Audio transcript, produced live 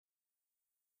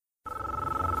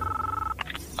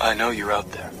I know you're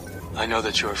out there. I know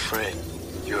that you're afraid.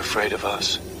 You're afraid of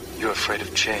us. You're afraid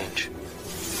of change.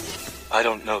 I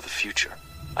don't know the future.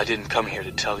 I didn't come here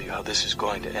to tell you how this is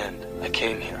going to end. I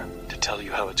came here to tell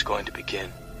you how it's going to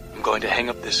begin. I'm going to hang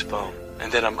up this phone,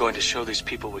 and then I'm going to show these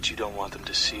people what you don't want them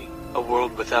to see. A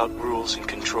world without rules and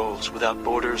controls, without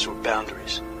borders or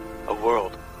boundaries. A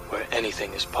world where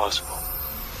anything is possible.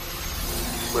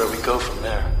 Where we go from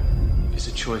there is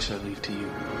a choice I leave to you.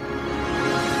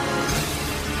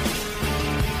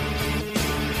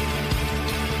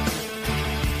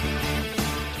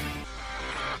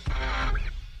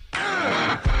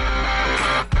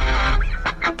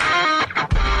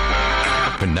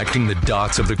 Connecting the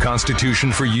dots of the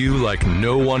Constitution for you like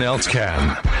no one else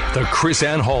can. The Chris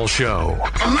Ann Hall Show.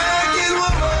 American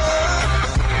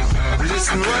woman,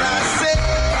 listen what I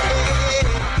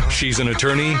say. She's an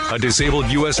attorney, a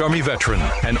disabled U.S. Army veteran,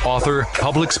 an author,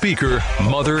 public speaker,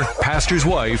 mother, pastor's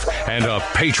wife, and a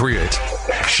patriot.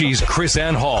 She's Chris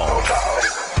Ann Hall.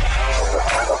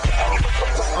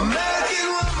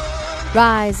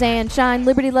 Rise and shine,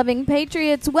 liberty-loving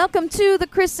patriots. Welcome to the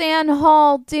Chris Ann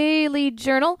Hall Daily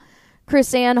Journal.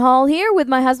 Chris Ann Hall here with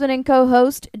my husband and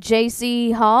co-host,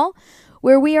 J.C. Hall,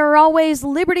 where we are always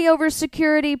liberty over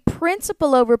security,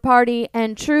 principle over party,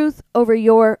 and truth over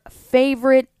your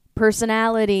favorite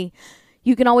personality.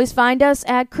 You can always find us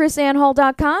at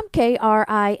chrisannhall.com,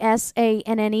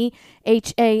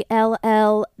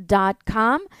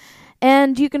 KRISANNEHALL.com.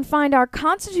 And you can find our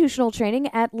constitutional training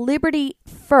at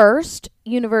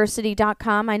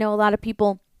libertyfirstuniversity.com. I know a lot of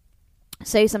people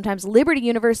say sometimes Liberty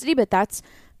University, but that's a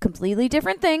completely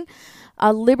different thing.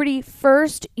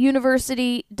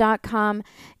 libertyfirstuniversity.com.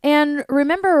 And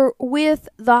remember, with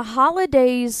the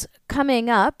holidays coming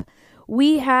up,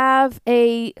 we have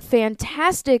a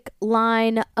fantastic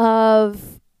line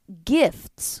of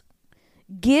gifts.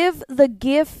 Give the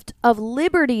gift of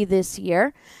liberty this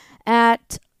year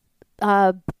at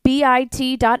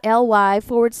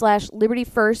bit.ly/Liberty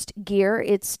First Gear.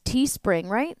 It's Teespring,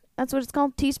 right? That's what it's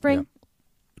called, Teespring. Yeah.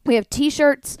 We have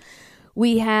t-shirts.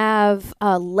 We have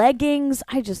leggings.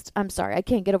 I'm sorry, I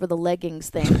can't get over the leggings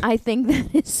thing. I think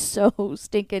that is so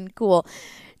stinking cool.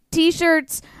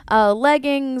 T-shirts,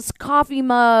 leggings, coffee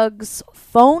mugs,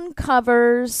 phone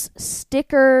covers,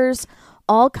 stickers,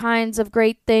 all kinds of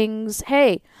great things.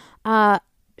 Hey,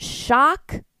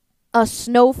 shock a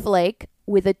snowflake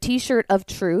with a t-shirt of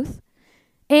truth.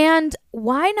 And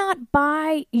why not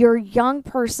buy your young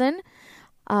person,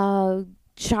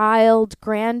 child,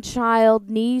 grandchild,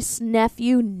 niece,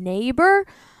 nephew, neighbor,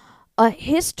 a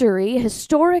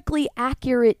historically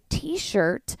accurate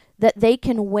t-shirt that they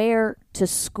can wear to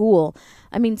school.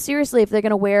 I mean, seriously, if they're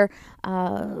going to wear,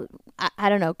 I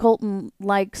don't know, Colton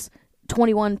likes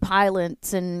 21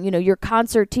 Pilots and, your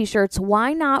concert t-shirts,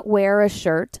 why not wear a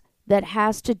shirt that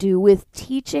has to do with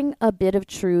teaching a bit of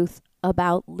truth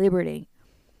about liberty?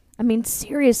 I mean,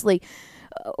 seriously,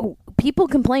 people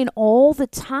complain all the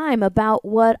time about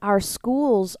what our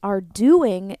schools are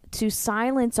doing to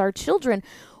silence our children.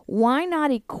 Why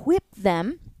not equip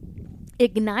them,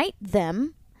 ignite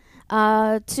them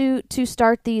to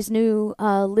start these new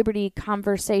liberty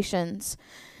conversations?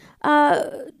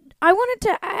 I wanted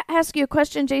to ask you a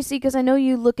question, JC, because I know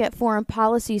you look at foreign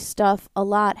policy stuff a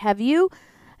lot. Have you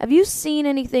seen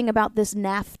anything about this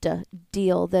NAFTA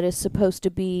deal that is supposed to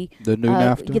be the new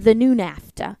NAFTA? The new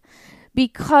NAFTA,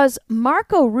 because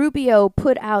Marco Rubio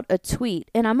put out a tweet,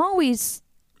 and I'm always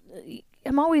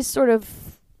sort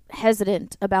of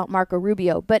hesitant about Marco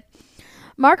Rubio, but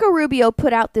Marco Rubio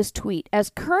put out this tweet: as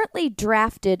currently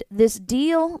drafted, this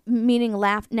deal, meaning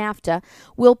NAFTA,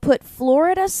 will put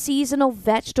Florida seasonal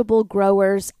vegetable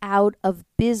growers out of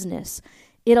business.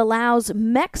 It allows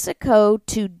Mexico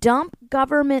to dump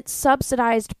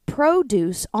government-subsidized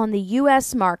produce on the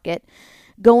U.S. market.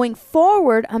 Going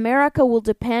forward, America will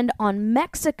depend on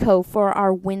Mexico for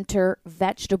our winter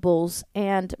vegetables,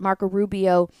 and Marco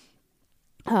Rubio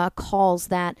calls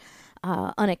that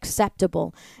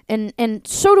unacceptable. And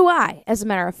so do I, as a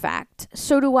matter of fact.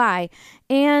 So do I.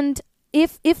 And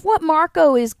if what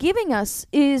Marco is giving us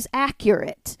is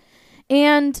accurate,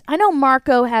 and I know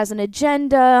Marco has an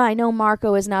agenda. I know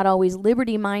Marco is not always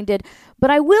liberty-minded.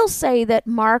 But I will say that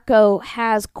Marco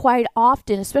has quite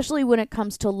often, especially when it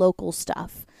comes to local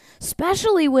stuff,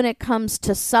 especially when it comes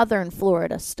to southern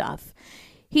Florida stuff,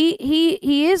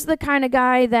 he is the kind of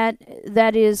guy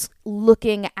that is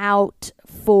looking out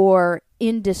for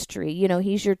industry.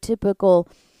 He's your typical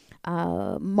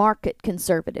market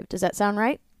conservative. Does that sound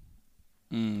right?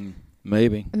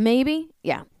 Maybe. Maybe?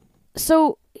 Yeah.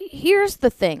 So here's the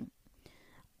thing.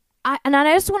 I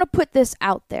just want to put this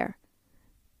out there.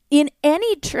 In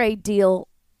any trade deal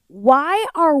why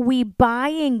are we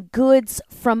buying goods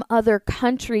from other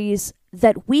countries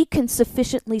that we can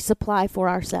sufficiently supply for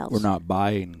ourselves? We're not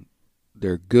buying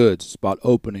their goods. It's about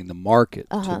opening the market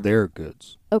to their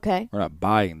goods. Okay. We're not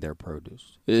buying their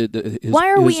produce. Why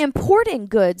are we importing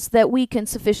goods that we can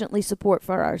sufficiently support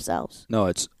for ourselves? No,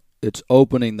 it's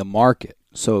opening the market.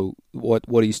 So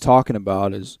what he's talking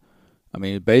about is, I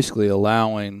mean, basically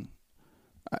allowing,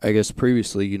 I guess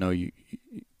previously,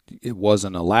 it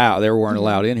wasn't allowed. They weren't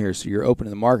allowed in here, so you're opening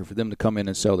the market for them to come in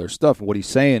and sell their stuff. And what he's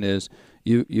saying is,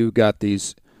 you got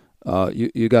these,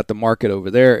 you got the market over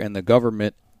there, and the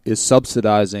government is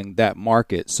subsidizing that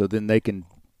market, so then they can,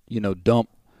 dump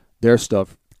their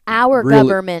stuff. Our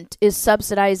government is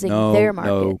subsidizing their market.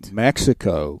 No,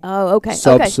 Mexico. Oh, okay.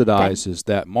 Subsidizes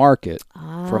that market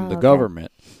from the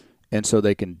government, and so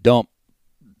they can dump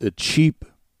the cheap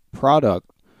product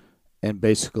and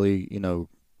basically,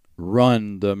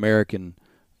 run the American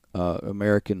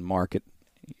market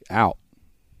out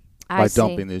by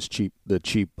dumping the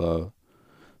cheap.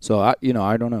 So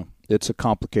I don't know. It's a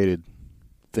complicated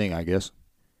thing, I guess.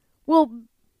 Well,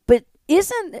 but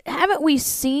haven't we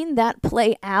seen that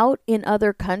play out in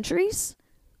other countries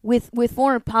with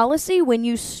foreign policy when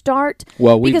you start?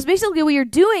 Because basically what you're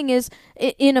doing is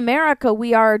in America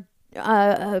we are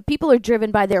people are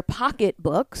driven by their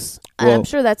pocketbooks. I'm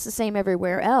sure that's the same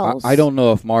everywhere else. I don't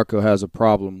know if Marco has a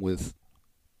problem with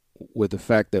the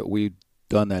fact that we've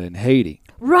done that in Haiti.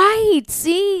 Right.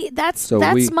 See, that's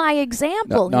my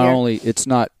example not here. Only it's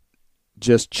not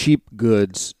just cheap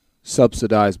goods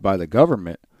subsidized by the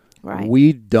government. Right.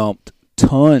 We dumped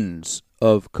tons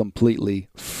of completely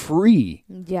free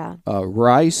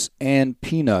rice and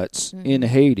peanuts in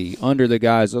Haiti under the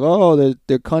guise of,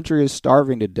 their country is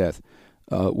starving to death,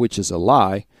 which is a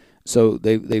lie. So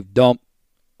they've dumped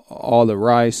all the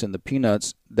rice and the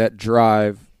peanuts that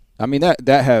drive. I mean that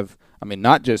have. I mean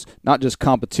not just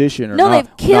competition.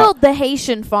 They've killed the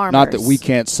Haitian farmers. Not that we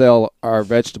can't sell our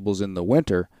vegetables in the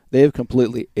winter. They have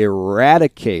completely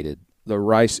eradicated the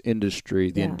rice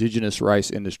industry, the indigenous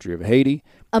rice industry of Haiti,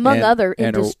 among other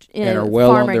industries, and are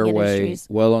well on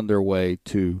their way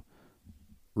to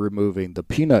removing the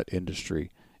peanut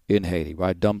industry in Haiti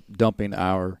by dumping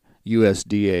our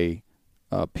USDA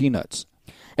peanuts.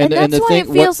 And that's why it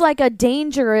feels like a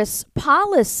dangerous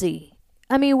policy.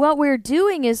 I mean, what we're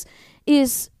doing is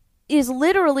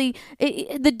literally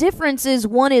the difference is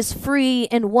one is free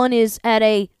and one is at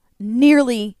a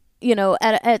nearly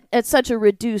at such a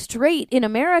reduced rate. In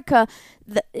America,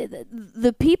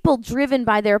 the people driven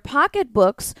by their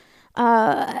pocketbooks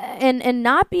and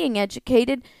not being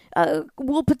educated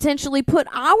will potentially put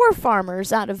our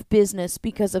farmers out of business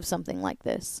because of something like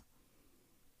this.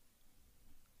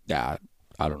 Yeah,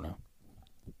 I don't know.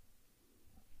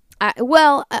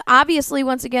 Obviously,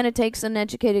 once again, it takes an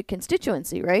educated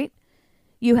constituency, right?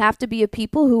 You have to be a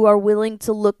people who are willing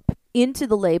to look into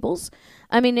the labels.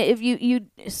 I mean, if you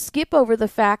skip over the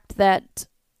fact that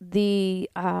the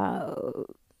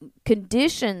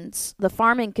conditions, the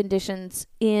farming conditions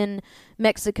in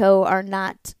Mexico are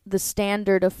not the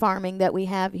standard of farming that we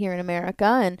have here in America,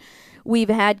 and we've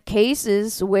had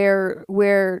cases where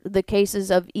the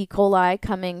cases of E. coli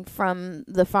coming from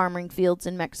the farming fields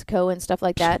in Mexico and stuff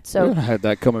like that. So I had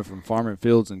that coming from farming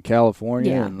fields in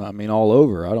California, and I mean all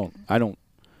over. I don't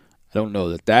know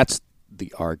that that's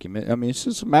the argument. I mean, it's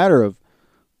just a matter of,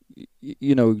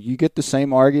 you get the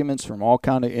same arguments from all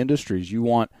kind of industries. You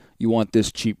want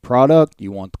this cheap product.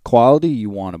 You want the quality. You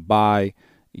want to buy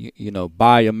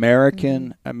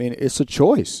American. I mean, it's a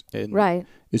choice. Right.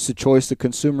 It's a choice the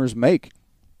consumers make.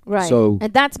 Right. So,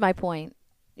 and that's my point.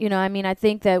 I mean, I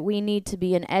think that we need to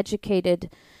be an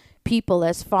educated people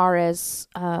as far as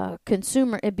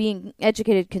being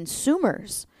educated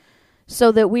consumers,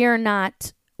 so that we're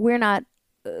not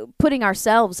putting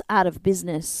ourselves out of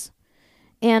business.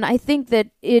 And I think that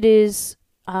it is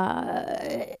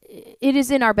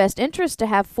in our best interest to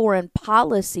have foreign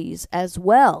policies as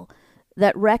well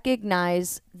that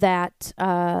recognize that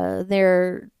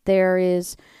there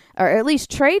is, or at least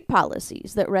trade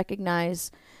policies that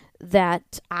recognize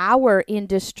that our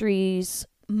industries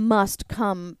must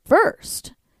come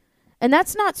first. And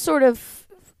that's not sort of,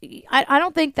 I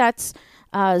don't think that's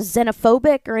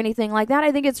xenophobic or anything like that.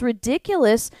 I think it's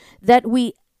ridiculous that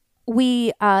we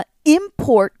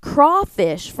import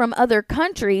crawfish from other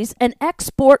countries and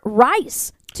export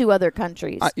rice to other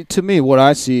countries. To me, what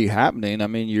I see happening, I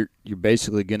mean, you're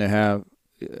basically going to have,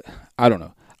 I don't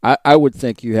know. I would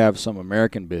think you have some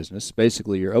American business.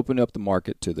 Basically, you're opening up the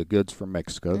market to the goods from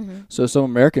Mexico. Mm-hmm. So some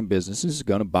American business is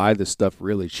going to buy this stuff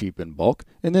really cheap in bulk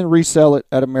and then resell it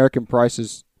at American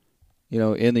prices,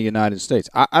 in the United States.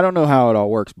 I don't know how it all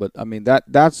works, but I mean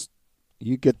that's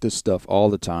you get this stuff all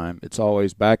the time. It's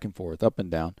always back and forth, up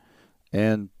and down,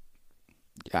 and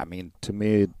I mean to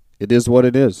me it is what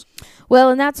it is. Well,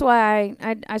 and that's why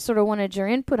I sort of wanted your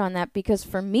input on that, because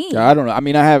for me, I don't know. I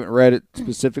mean, I haven't read it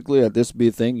specifically. This would be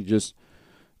a thing.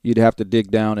 You'd have to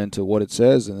dig down into what it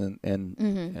says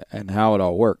and how it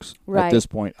all works. Right. At this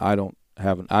point, I don't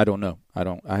know.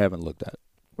 I haven't looked at it.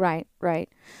 Right.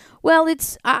 Well,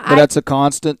 but that's a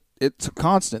constant. It's a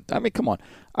constant. I mean, come on.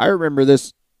 I remember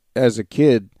this as a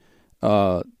kid.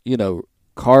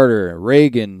 Carter and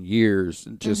Reagan years,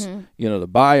 and just the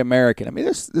Buy American. I mean,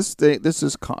 this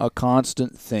is a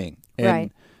constant thing,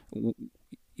 and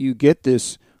you get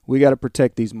this. We got to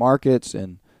protect these markets,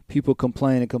 and people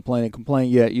complain.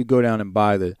 Yet you go down and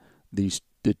buy the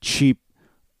cheap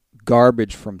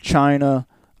garbage from China,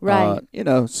 right?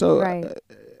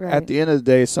 At the end of the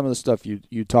day, some of the stuff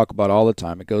you talk about all the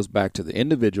time, it goes back to the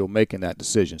individual making that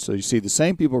decision. So you see the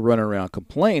same people running around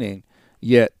complaining,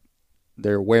 yet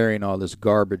they're wearing all this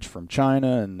garbage from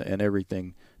China and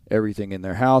everything in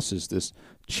their house is this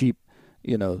cheap,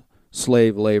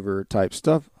 slave labor type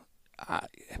stuff.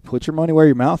 Put your money where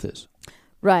your mouth is.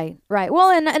 Right. Well,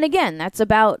 and again, that's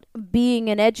about being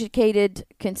an educated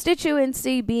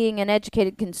constituency, being an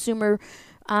educated consumer,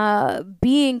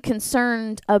 being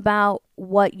concerned about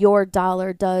what your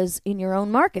dollar does in your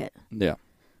own market. Yeah.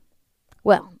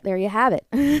 Well, there you have it.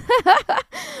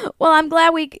 Well, I'm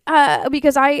glad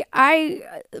because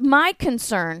my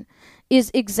concern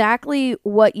is exactly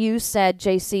what you said,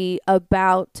 JC,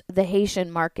 about the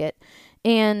Haitian market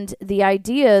and the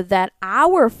idea that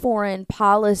our foreign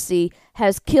policy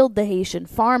has killed the Haitian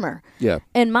farmer. Yeah.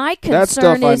 And my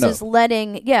concern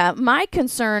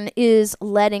is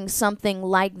letting something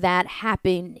like that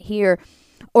happen here,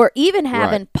 or even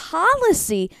having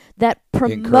policy that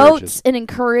promotes and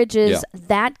encourages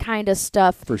that kind of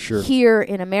stuff for sure here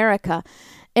in America.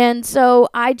 And so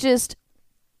I just,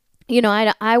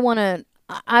 I want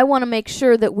to make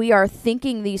sure that we are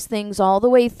thinking these things all the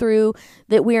way through,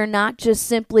 that we are not just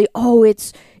simply,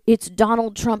 it's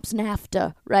Donald Trump's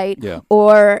NAFTA, right? Yeah.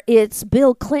 Or it's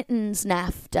Bill Clinton's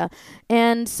NAFTA.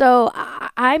 And so,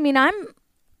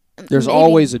 there's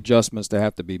always adjustments that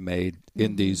have to be made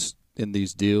in these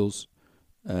deals.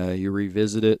 You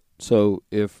revisit it. So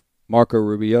if Marco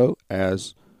Rubio,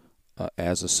 as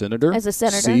a senator,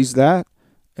 sees that,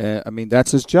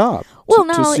 that's his job. Well,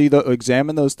 to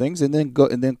examine those things and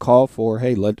then call for,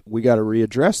 hey, we got to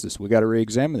readdress this, we got to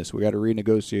reexamine this, we got to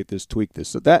renegotiate this, tweak this,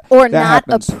 so that not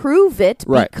happens. Approve it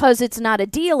because it's not a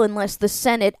deal unless the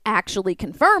Senate actually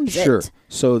confirms it. Sure.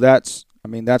 So that's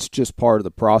just part of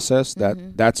the process.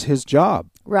 That's his job.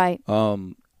 Right.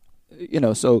 So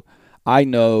I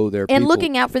know there are and people,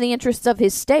 looking out for the interests of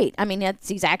his state. I mean,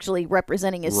 he's actually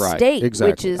representing his state,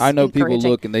 exactly. Which is I know people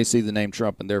encouraging. look and they see the name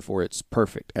Trump and therefore it's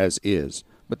perfect as is,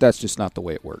 but that's just not the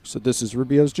way it works. So this is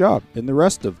Rubio's job and the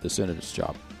rest of the Senate's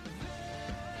job.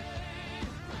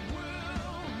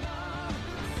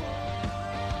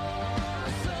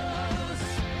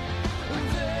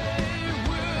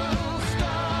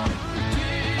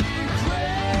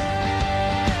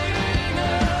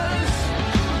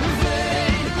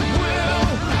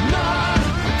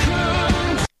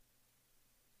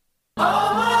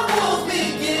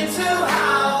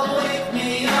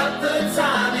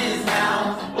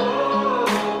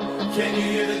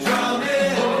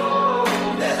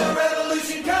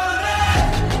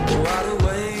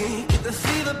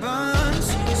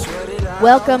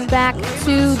 Welcome back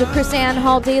to the Chris Ann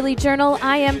Hall Daily Journal.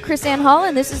 I am Chris Ann Hall,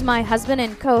 and this is my husband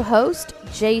and co-host,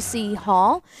 J.C.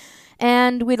 Hall.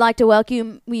 And we'd like to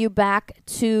welcome you back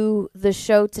to the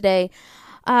show today.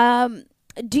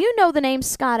 Do you know the name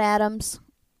Scott Adams?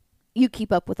 You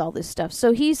keep up with all this stuff.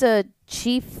 So he's a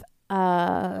chief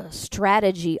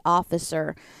strategy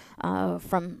officer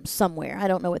from somewhere. I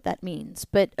don't know what that means.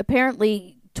 But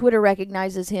apparently Twitter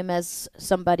recognizes him as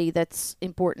somebody that's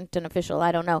important and official.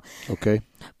 I don't know. Okay.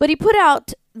 But he put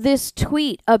out this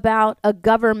tweet about a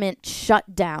government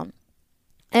shutdown.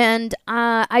 And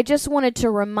I just wanted to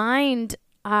remind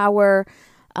our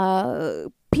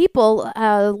people,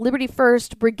 Liberty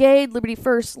First Brigade, Liberty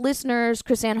First listeners,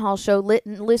 Chris Ann Hall Show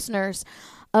listeners,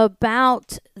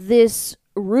 about this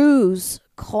ruse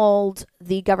called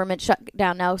the government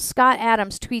shutdown. Now, Scott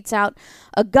Adams tweets out,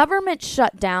 a government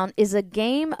shutdown is a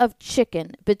game of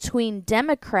chicken between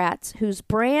Democrats whose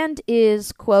brand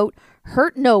is, quote,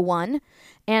 hurt no one,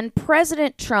 and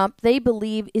President Trump they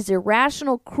believe is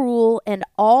irrational, cruel, and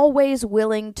always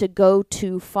willing to go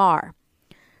too far.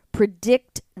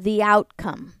 Predict the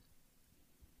outcome.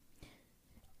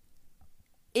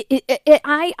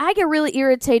 I get really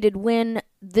irritated when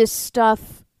this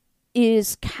stuff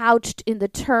is couched in the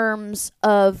terms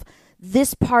of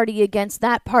this party against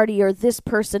that party or this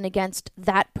person against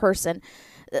that person.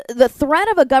 The threat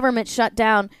of a government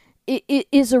shutdown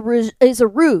is a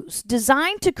ruse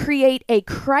designed to create a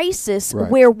crisis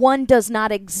where one does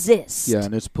not exist. Yeah,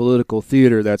 and it's political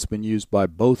theater that's been used by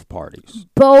both parties.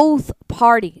 Both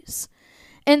parties.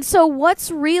 And so what's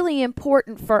really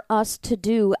important for us to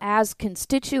do as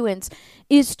constituents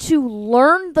is to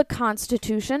learn the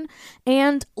Constitution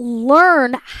and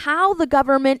learn how the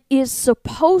government is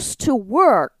supposed to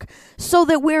work so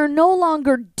that we're no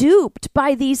longer duped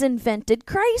by these invented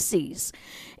crises.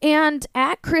 And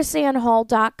at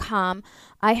chrisannhall.com,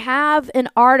 I have an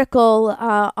article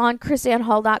on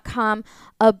chrisannhall.com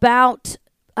about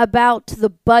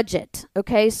the budget.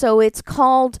 Okay, so it's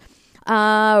called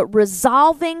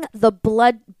Resolving the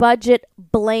Budget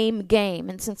Blame Game.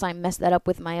 And since I messed that up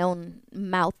with my own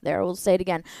mouth there, we'll say it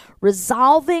again.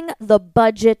 Resolving the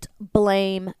Budget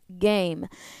Blame Game.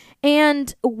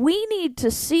 And we need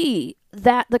to see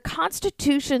that the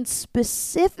Constitution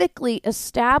specifically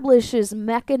establishes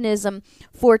mechanism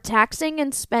for taxing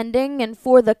and spending and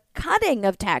for the cutting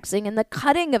of taxing and the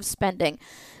cutting of spending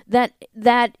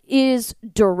that is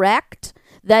direct,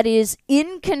 that is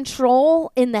in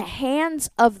control, in the hands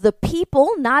of the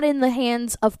people, not in the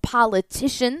hands of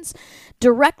politicians,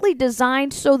 directly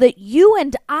designed so that you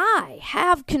and I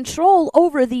have control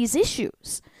over these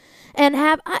issues. And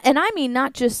I mean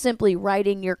not just simply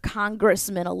writing your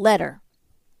congressman a letter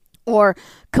or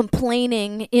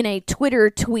complaining in a Twitter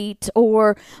tweet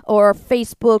or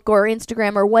Facebook or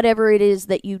Instagram or whatever it is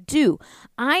that you do.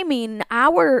 I mean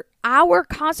our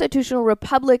constitutional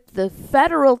republic, the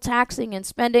federal taxing and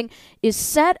spending, is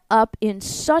set up in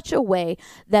such a way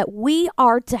that we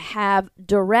are to have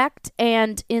direct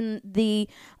and, in the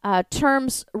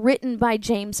terms written by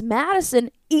James Madison,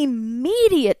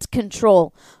 immediate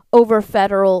control over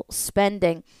federal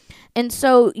spending. And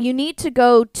so you need to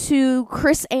go to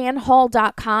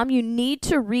chrisannhall.com. You need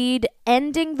to read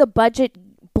Ending the Budget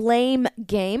Blame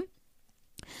Game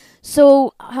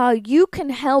so you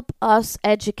can help us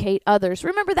educate others.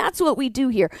 Remember, that's what we do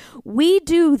here. We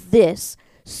do this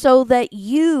so that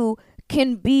you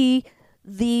can be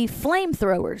the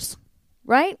flamethrowers,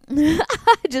 right? I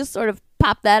just sort of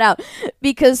pop that out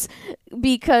because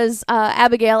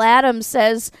Abigail Adams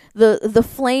says the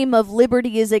flame of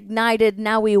liberty is ignited.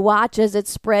 Now we watch as it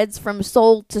spreads from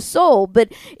soul to soul,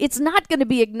 but it's not going to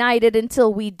be ignited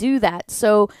until we do that.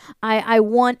 So I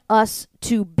want us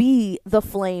to be the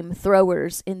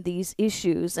flamethrowers in these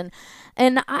issues, and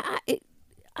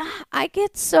I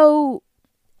get so,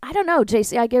 I don't know,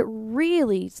 JC, I get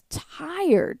really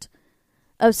tired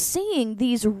of seeing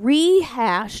these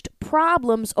rehashed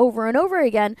problems over and over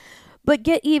again, but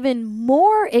get even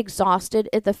more exhausted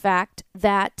at the fact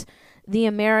that the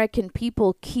American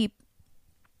people keep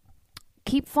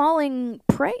falling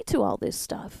prey to all this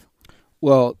stuff.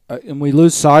 Well, and we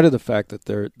lose sight of the fact that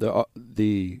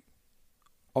the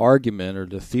argument or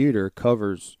the theater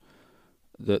covers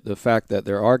the fact that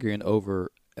they're arguing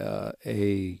over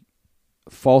a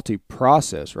faulty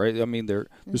process, right? I mean, they're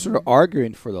sort of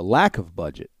arguing for the lack of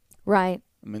budget. Right.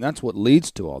 I mean, that's what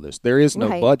leads to all this. There is no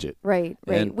budget. Right.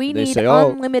 And we need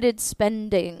unlimited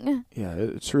spending. Yeah,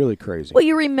 it's really crazy. Well,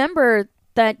 you remember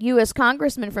that U.S.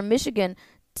 Congressman from Michigan,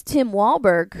 Tim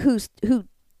Walberg,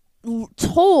 who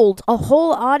told a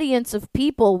whole audience of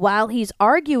people while he's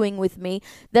arguing with me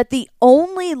that the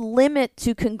only limit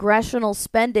to congressional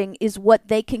spending is what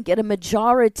they can get a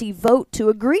majority vote to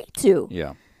agree to.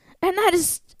 Yeah. And that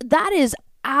is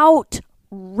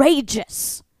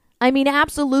outrageous. I mean,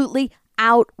 absolutely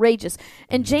outrageous.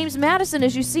 And James Madison,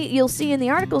 as you'll see in the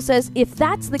article, says if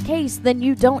that's the case, then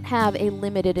you don't have a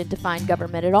limited and defined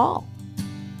government at all.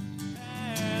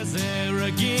 As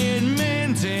arrogant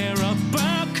men tear up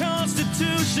our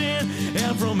Constitution,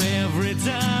 and from every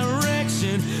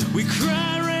direction we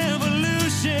cry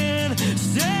revolution,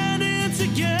 standing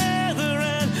together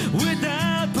and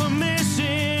without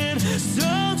permission,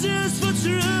 soldiers for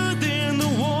truth in the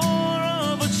war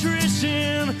of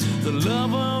attrition, the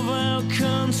love of our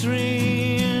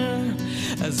country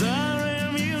as our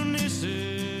ammunition.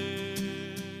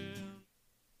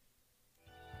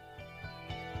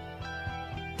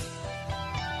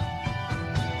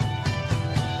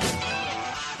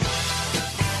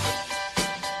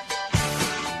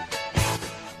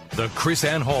 The Chris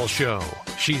Ann Hall Show.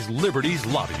 She's Liberty's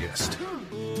lobbyist.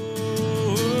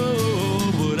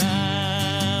 But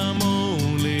I'm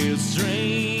only a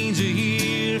stranger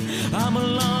here. I'm a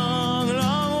long,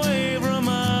 long way from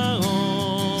my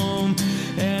home,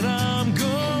 and I'm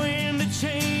going to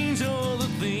change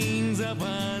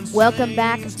Welcome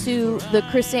back to the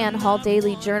Chris Ann Hall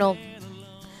Daily Journal.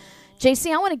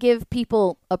 JC, I want to give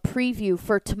people a preview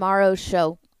for tomorrow's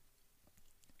show.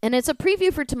 And it's a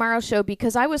preview for tomorrow's show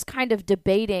because I was kind of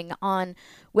debating on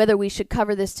whether we should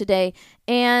cover this today.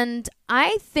 And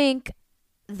I think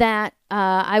that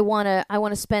I want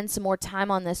to spend some more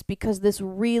time on this because this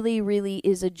really, really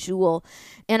is a jewel.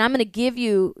 And I'm going to give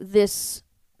you this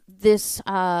find.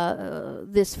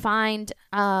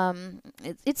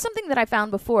 It's something that I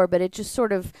found before, but it just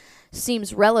sort of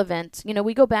seems relevant. You know,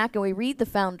 we go back and we read the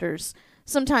founders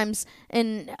sometimes,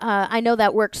 and I know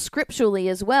that works scripturally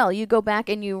as well. You go back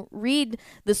and you read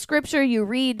the scripture, you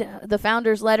read the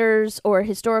founders' letters or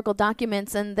historical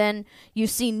documents, and then you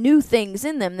see new things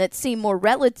in them that seem more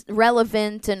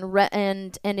relevant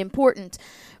and important.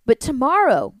 But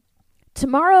tomorrow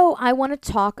I want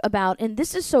to talk about, and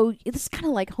this is kind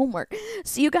of like homework,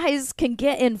 so you guys can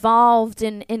get involved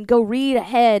and go read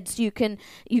ahead, so you can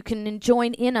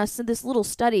join in us in this little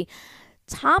study.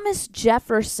 Thomas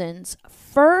Jefferson's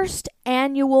first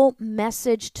annual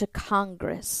message to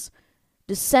Congress,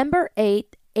 December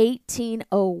 8th,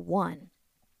 1801,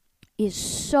 is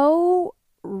so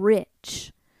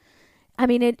rich. I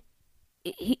mean,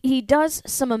 he does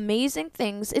some amazing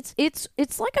things. It's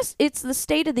the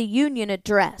State of the Union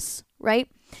address, right?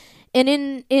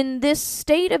 And in this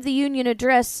State of the Union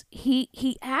address,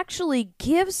 he actually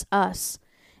gives us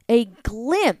a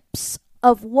glimpse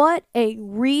of what a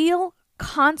real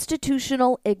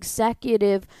constitutional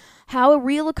executive, how a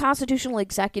real constitutional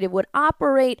executive would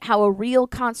operate, how a real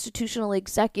constitutional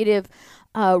executive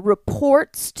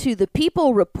reports to the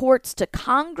people, reports to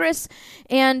Congress,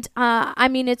 and I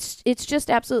mean it's just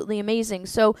absolutely amazing.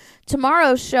 So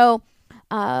tomorrow's show,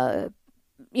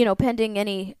 pending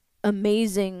any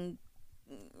amazing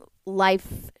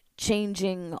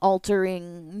life-changing,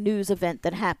 altering news event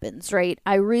that happens, right?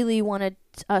 I really wanted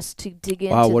us to dig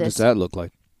into this. Wow, what does that look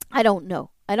like? I don't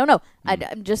know.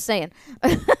 I'm just saying.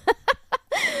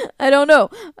 I don't know.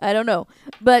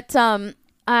 But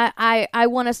I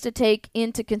want us to take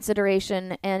into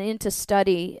consideration and into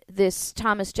study this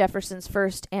Thomas Jefferson's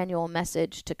first annual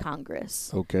message to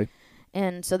Congress. Okay.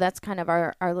 And so that's kind of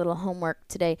our little homework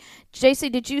today. JC,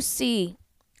 did you see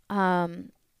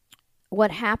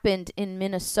what happened in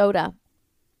Minnesota?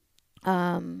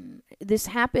 This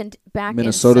happened back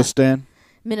Minnesota Stan?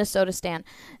 Minnesota Stan.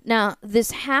 Now,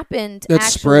 this happened That's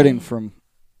actually, spreading from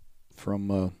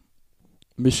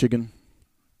Michigan.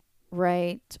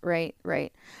 Right.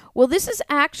 Well, this is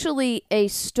actually a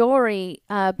story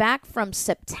back from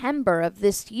September of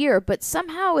this year, but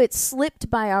somehow it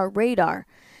slipped by our radar.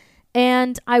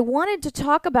 And I wanted to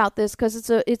talk about this because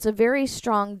it's a very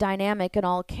strong dynamic in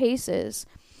all cases.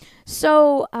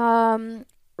 So,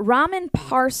 Raman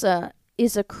Parsa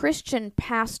is a Christian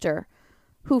pastor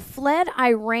who fled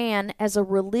Iran as a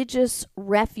religious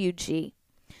refugee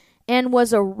and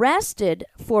was arrested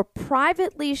for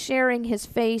privately sharing his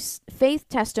faith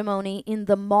testimony in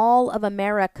the Mall of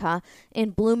America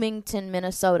in Bloomington,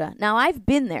 Minnesota. Now, I've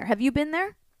been there. Have you been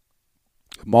there?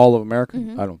 Mall of America?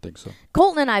 Mm-hmm. I don't think so.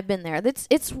 Colton and I have been there.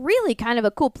 It's really kind of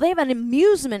a cool. They have an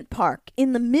amusement park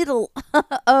in the middle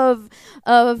of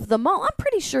the mall. I'm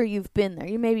pretty sure you've been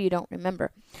there. Maybe you don't remember.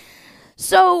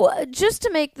 So just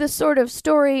to make this sort of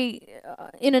story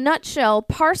in a nutshell,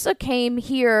 Parsa came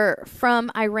here from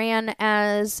Iran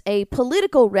as a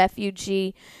political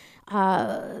refugee.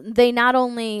 They not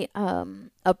only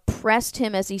oppressed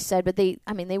him, as he said, but they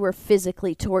were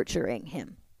physically torturing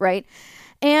him, right?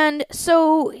 And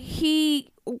so he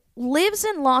lives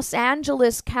in Los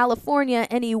Angeles, California,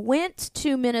 and he went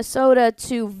to Minnesota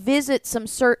to visit some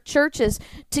churches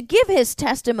to give his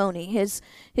testimony, his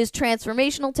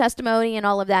transformational testimony and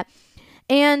all of that.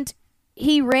 And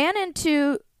he ran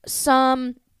into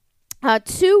some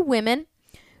two women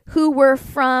who were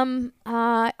from,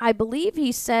 I believe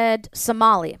he said,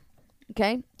 Somalia.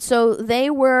 Okay, so they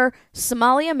were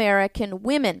Somali American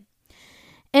women.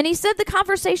 And he said the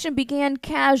conversation began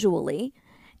casually,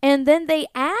 and then they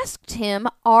asked him,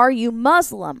 "Are you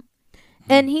Muslim?"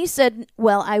 And he said,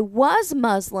 "Well, I was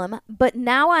Muslim, but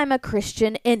now I'm a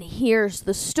Christian, and here's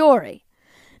the story."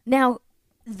 Now,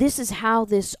 this is how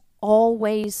this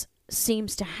always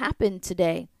seems to happen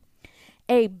today.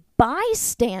 A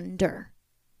bystander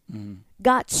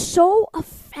got so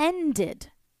offended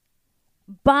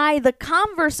by the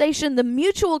conversation, the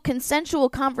mutual consensual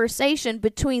conversation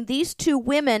between these two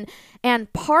women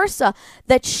and Parsa,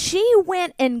 that she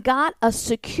went and got a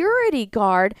security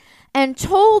guard and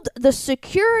told the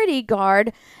security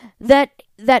guard that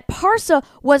Parsa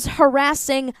was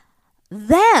harassing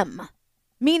them,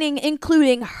 meaning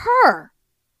including her.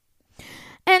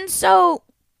 And so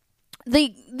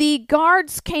the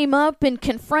guards came up and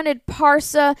confronted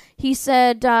Parsa. He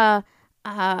said that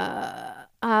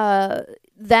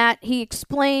he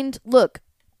explained, look,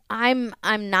 I'm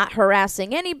not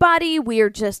harassing anybody. We're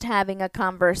just having a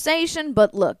conversation.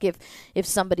 But look, if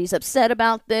somebody's upset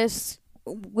about this,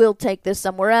 we'll take this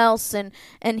somewhere else. And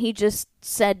he just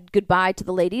said goodbye to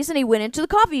the ladies, and he went into the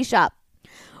coffee shop.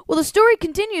 Well, the story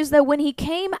continues that when he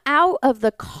came out of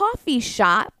the coffee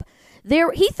shop,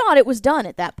 he thought it was done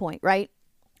at that point, right?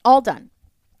 All done.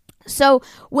 So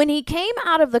when he came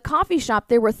out of the coffee shop,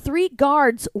 there were 3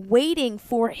 guards waiting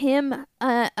for him.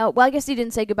 Well, I guess he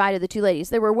didn't say goodbye to the 2 ladies.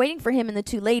 They were waiting for him and the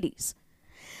 2 ladies.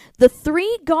 The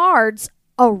 3 guards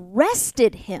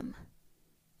arrested him.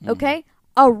 Okay?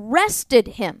 Arrested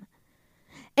him.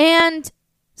 And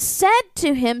said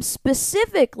to him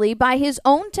specifically by his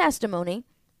own testimony,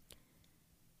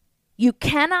 you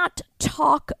cannot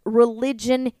talk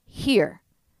religion here.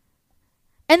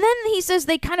 And then he says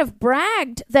they kind of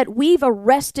bragged that we've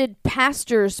arrested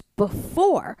pastors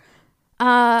before,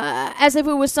 as if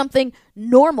it was something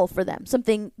normal for them,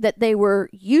 something that they were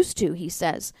used to, he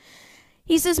says.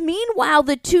 He says, meanwhile,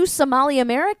 the 2 Somali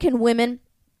American women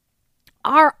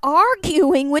are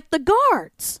arguing with the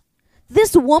guards.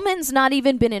 This woman's not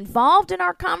even been involved in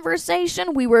our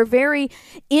conversation. We were very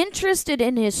interested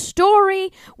in his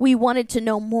story. We wanted to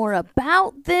know more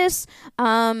about this.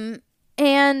 And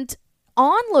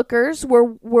onlookers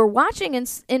were watching,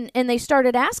 and they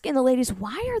started asking the ladies,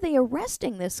 why are they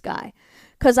arresting this guy?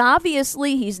 Because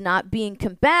obviously he's not being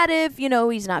combative,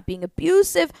 he's not being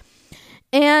abusive.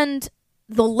 And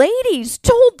the ladies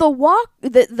told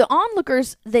the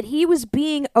onlookers that he was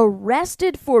being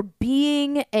arrested for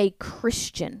being a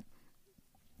Christian.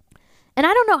 And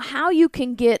I don't know how you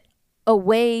can get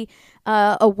away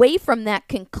from that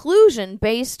conclusion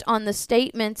based on the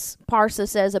statements Parsa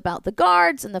says about the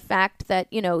guards and the fact that,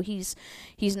 he's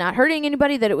not hurting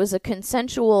anybody, that it was a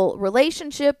consensual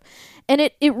relationship. And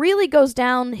it really goes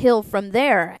downhill from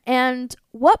there. And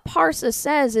what Parsa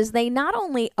says is they not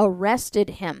only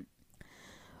arrested him,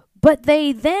 but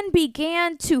they then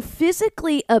began to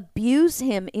physically abuse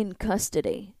him in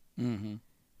custody. Mm-hmm.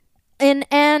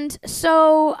 And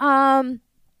so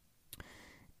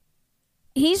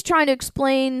he's trying to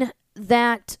explain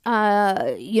that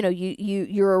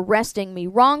you're arresting me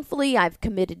wrongfully. I've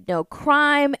committed no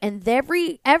crime. And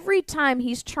every time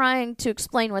he's trying to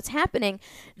explain what's happening,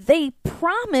 they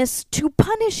promise to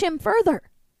punish him further.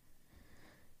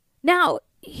 Now,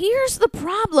 here's the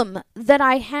problem that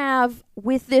I have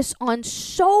with this on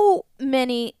so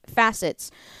many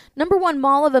facets. Number one,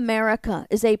 Mall of America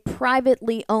is a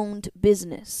privately owned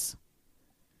business.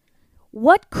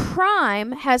 What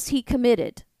crime has he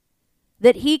committed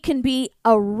that he can be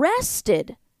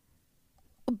arrested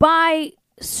by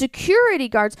security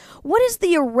guards? What is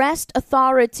the arrest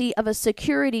authority of a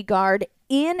security guard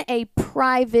in a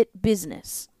private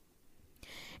business?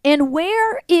 And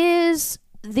where is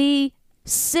the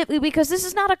because this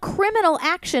is not a criminal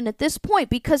action at this point,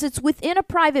 because it's within a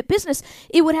private business,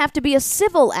 it would have to be a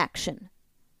civil action.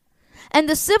 And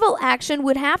the civil action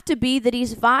would have to be that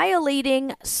he's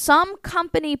violating some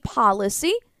company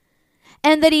policy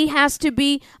and that he has to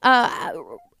be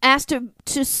asked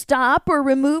to stop or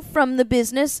remove from the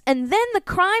business. And then the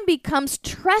crime becomes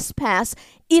trespass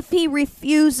if he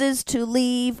refuses to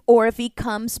leave or if he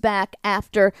comes back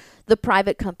after the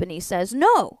private company says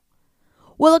no.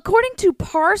 Well, according to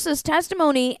Parsa's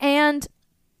testimony and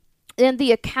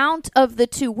the account of the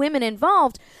 2 women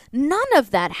involved, none of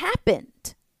that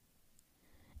happened.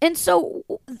 And so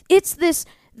it's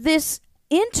this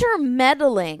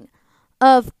intermeddling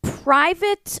of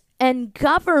private and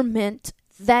government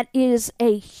that is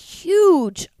a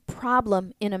huge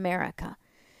problem in America.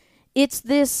 It's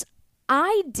this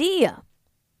idea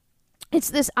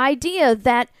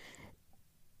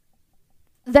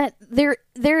that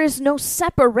there is no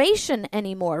separation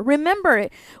anymore. Remember,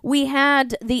 we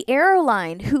had the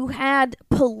airline who had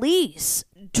police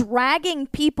dragging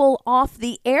people off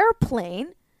the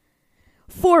airplane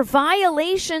for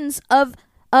violations of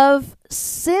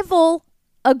civil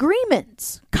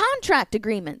agreements, contract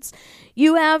agreements.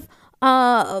 You have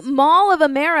Mall of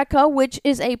America, which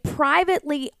is a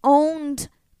privately owned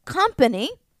company,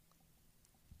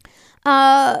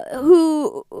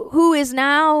 who is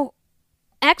now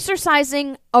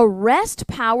exercising arrest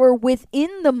power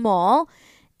within the mall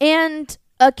and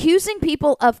accusing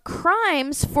people of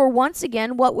crimes for, once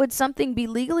again, what would something be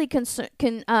legally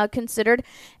considered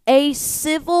a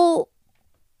civil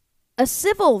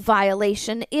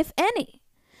violation, if any.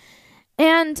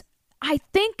 And I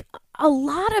think a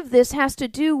lot of this has to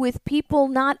do with people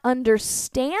not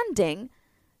understanding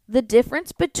the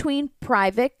difference between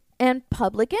private and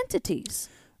public entities?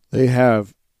 They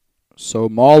have, so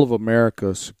Mall of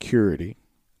America Security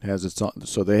has its own,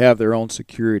 so they have their own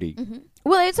security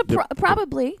Well, it's a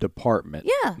probably. department.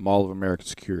 Yeah. Mall of America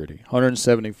Security,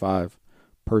 175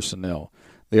 personnel.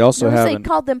 They also Notice have they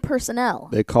called them personnel,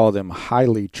 they call them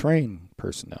highly trained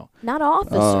personnel. not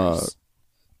officers.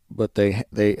 But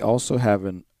they also have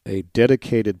a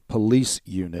dedicated police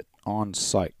unit on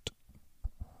site.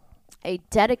 A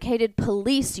dedicated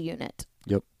police unit.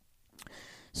 Yep.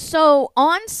 So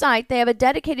on site, they have a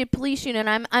dedicated police unit.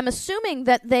 I'm assuming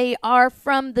that they are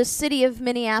from the city of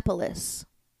Minneapolis,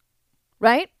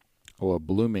 right? Oh,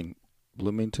 Bloomington?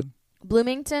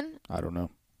 Bloomington. I don't know.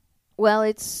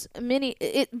 Well,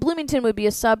 Bloomington would be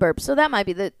a suburb, so that might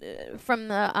be from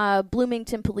the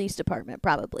Bloomington Police Department,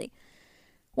 probably.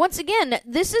 Once again,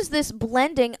 this is this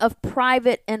blending of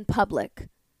private and public.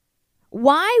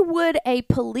 Why would a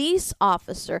police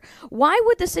officer, why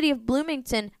would the city of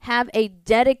Bloomington have a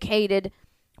dedicated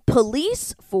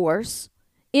police force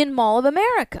in Mall of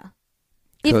America?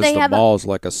 Because the mall is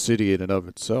like a city in and of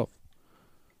itself.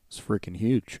 It's freaking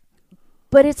huge.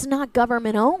 But it's not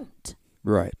government owned.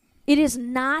 Right. It is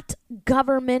not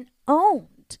government owned.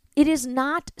 It is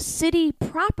not city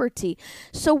property.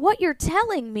 So what you're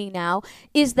telling me now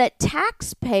is that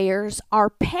taxpayers are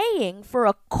paying for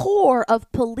a corps of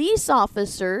police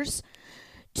officers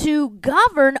to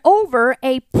govern over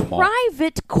a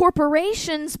private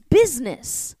corporation's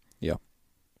business. Yeah.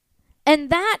 And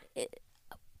that,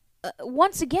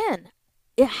 once again,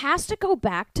 it has to go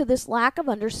back to this lack of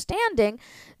understanding,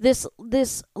 this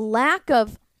lack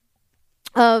of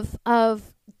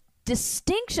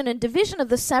distinction and division of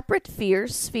the separate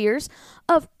spheres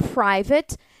of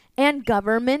private and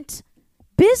government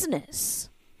business.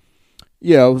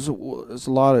 Yeah, there's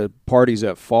a lot of parties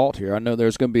at fault here. I know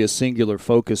there's going to be a singular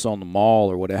focus on the mall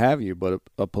or what have you, but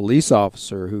a police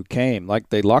officer who came, like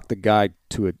they locked the guy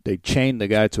they chained the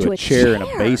guy to a chair in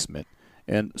a basement.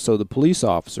 And so the police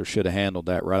officer should have handled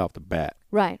that right off the bat.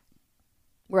 Right.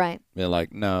 They're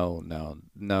like, no,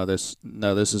 this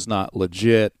is not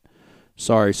legit.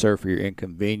 Sorry, sir, for your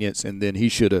inconvenience. And then he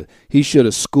should have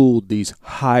schooled these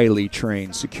highly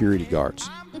trained security guards.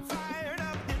 I'm fired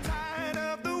up and tired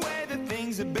of the way that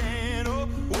things have been. Oh,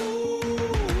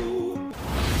 ooh.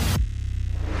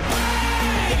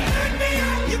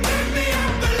 Hey, you turn me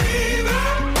up, believer.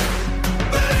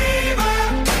 Hey, you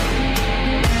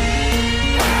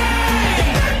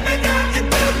turn me down and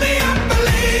build me up,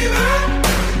 believer.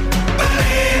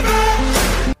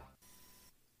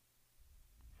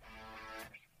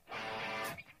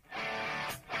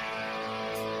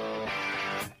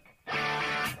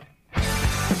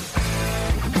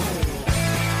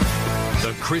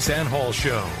 The Chris Ann Hall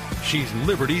Show. She's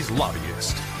Liberty's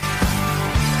lobbyist.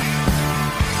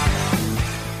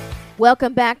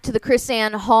 Welcome back to the Chris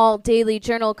Ann Hall Daily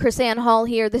Journal. Chris Ann Hall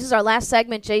here. This is our last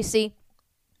segment, JC.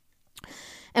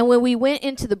 And when we went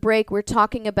into the break, we're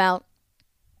talking about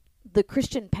the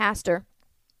Christian pastor,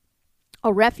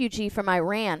 a refugee from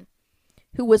Iran,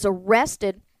 who was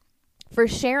arrested for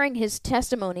sharing his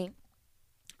testimony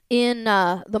in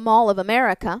the Mall of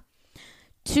America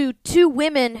to two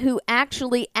women who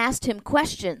actually asked him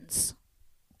questions.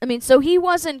 I mean, so he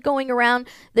wasn't going around.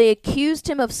 They accused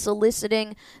him of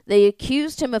soliciting. They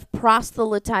accused him of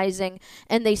proselytizing,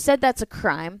 and they said that's a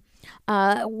crime.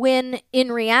 When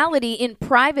in reality, in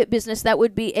private business, that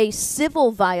would be a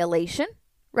civil violation,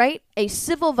 right? A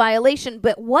civil violation.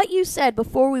 But what you said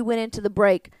before we went into the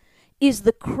break is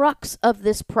the crux of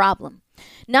this problem.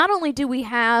 Not only do we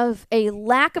have a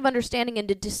lack of understanding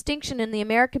and a distinction in the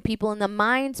American people in the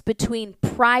minds between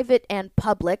private and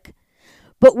public,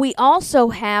 but we also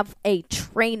have a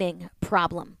training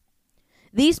problem.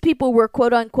 These people were,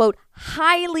 quote unquote,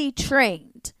 highly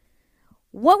trained.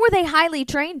 What were they highly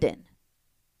trained in?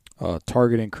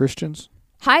 Targeting Christians.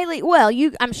 I'm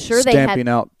sure they had... Stamping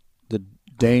out the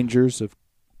dangers of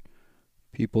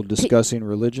people discussing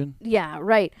religion. Yeah,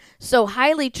 right. So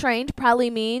highly trained probably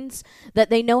means that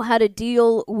they know how to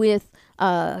deal with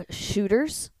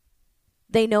shooters.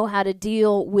 They know how to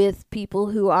deal with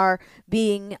people who are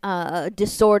being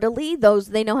disorderly.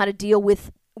 They know how to deal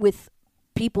with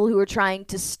people who are trying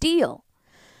to steal.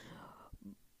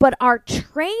 But our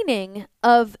training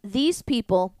of these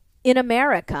people in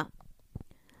America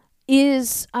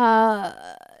is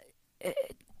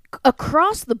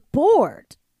across the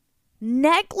board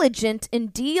negligent in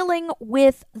dealing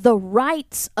with the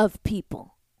rights of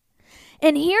people.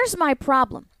 And here's my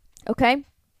problem, okay?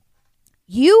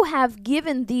 You have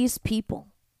given these people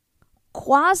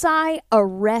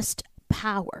quasi-arrest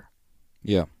power.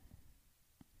 Yeah.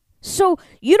 So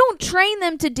you don't train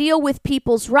them to deal with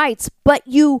people's rights, but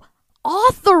you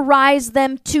authorize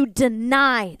them to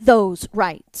deny those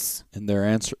rights. And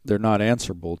they're not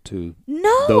answerable to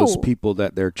No. those people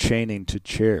that they're chaining to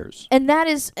chairs. And that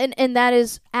is and that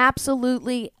is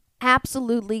absolutely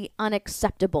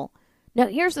unacceptable. Now,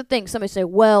 here's the thing. Somebody say,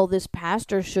 well, this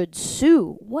pastor should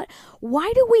sue. What?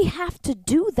 Why do we have to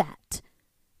do that?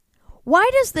 Why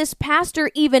does this pastor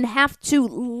even have to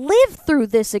live through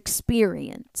this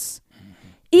experience?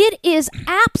 It is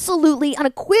absolutely,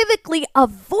 unequivocally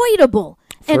avoidable.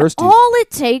 And all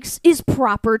it takes is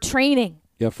proper training.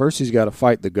 Yeah, first he's got to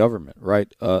fight the government,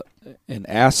 right? An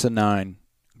asinine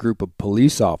group of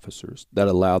police officers that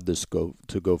allowed this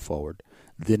to go forward.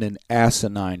 Then an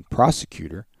asinine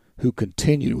prosecutor who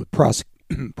continued with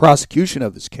prosecution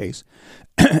of this case.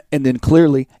 And then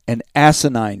clearly an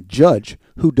asinine judge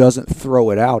who doesn't throw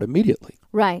it out immediately.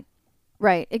 Right,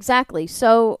 exactly.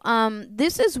 So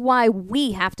this is why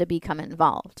we have to become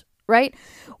involved, right?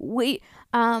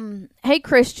 Hey,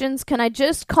 Christians, can I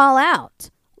just call out?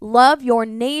 Love your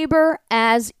neighbor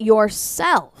as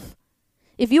yourself.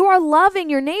 If you are loving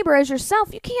your neighbor as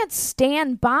yourself, you can't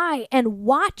stand by and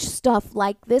watch stuff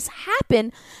like this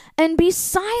happen and be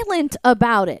silent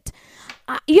about it.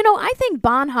 I think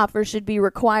Bonhoeffer should be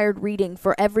required reading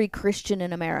for every Christian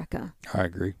in America. I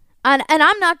agree. And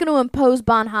I'm not going to impose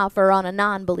Bonhoeffer on a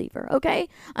non-believer, okay?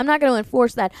 I'm not going to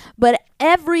enforce that. But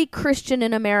every Christian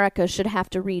in America should have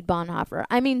to read Bonhoeffer.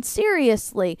 I mean,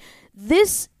 seriously,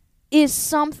 this is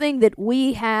something that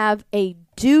we have a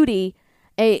duty,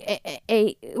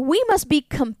 we must be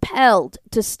compelled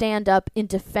to stand up in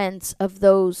defense of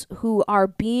those who are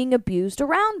being abused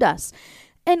around us.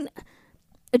 And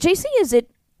JC,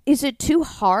 is it too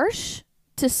harsh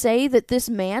to say that this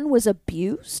man was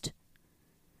abused?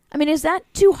 I mean, is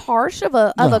that too harsh of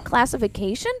a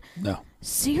classification? No.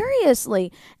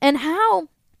 Seriously. And how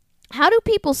do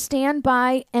people stand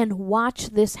by and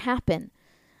watch this happen?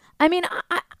 I mean,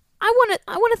 I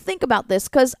want to think about this,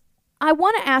 because I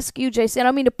want to ask you, JC, I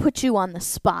don't mean to put you on the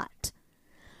spot,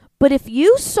 but if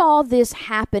you saw this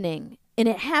happening and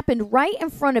it happened right in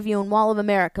front of you in Wall of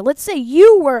America, let's say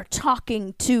you were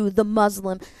talking to the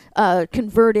Muslim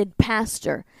converted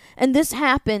pastor and this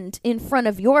happened in front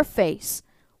of your face,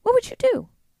 what would you do?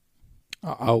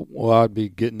 I'd be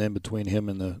getting in between him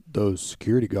and those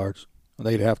security guards.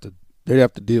 They'd have to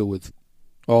deal with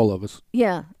all of us.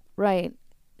 Yeah, right.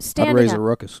 I'd raise a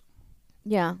ruckus.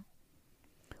 Yeah.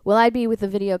 Well, I'd be with a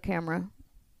video camera.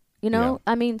 Yeah.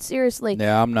 I mean, seriously.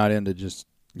 Yeah, I'm not into just.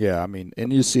 Yeah, I mean,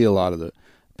 and you see a lot of the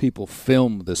people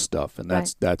film this stuff, and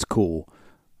that's cool.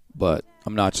 But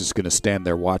I'm not just going to stand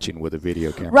there watching with a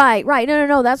video camera. Right.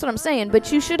 No. That's what I'm saying.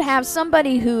 But you should have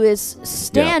somebody who is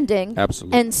standing,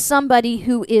 absolutely, and somebody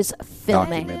who is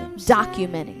filming,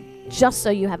 documenting, just so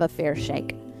you have a fair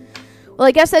shake. Well,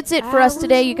 I guess that's it for us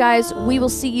today, you guys. We will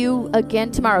see you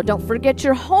again tomorrow. Don't forget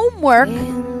your homework.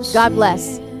 God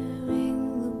bless.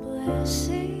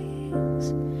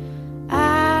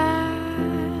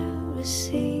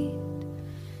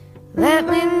 Let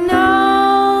me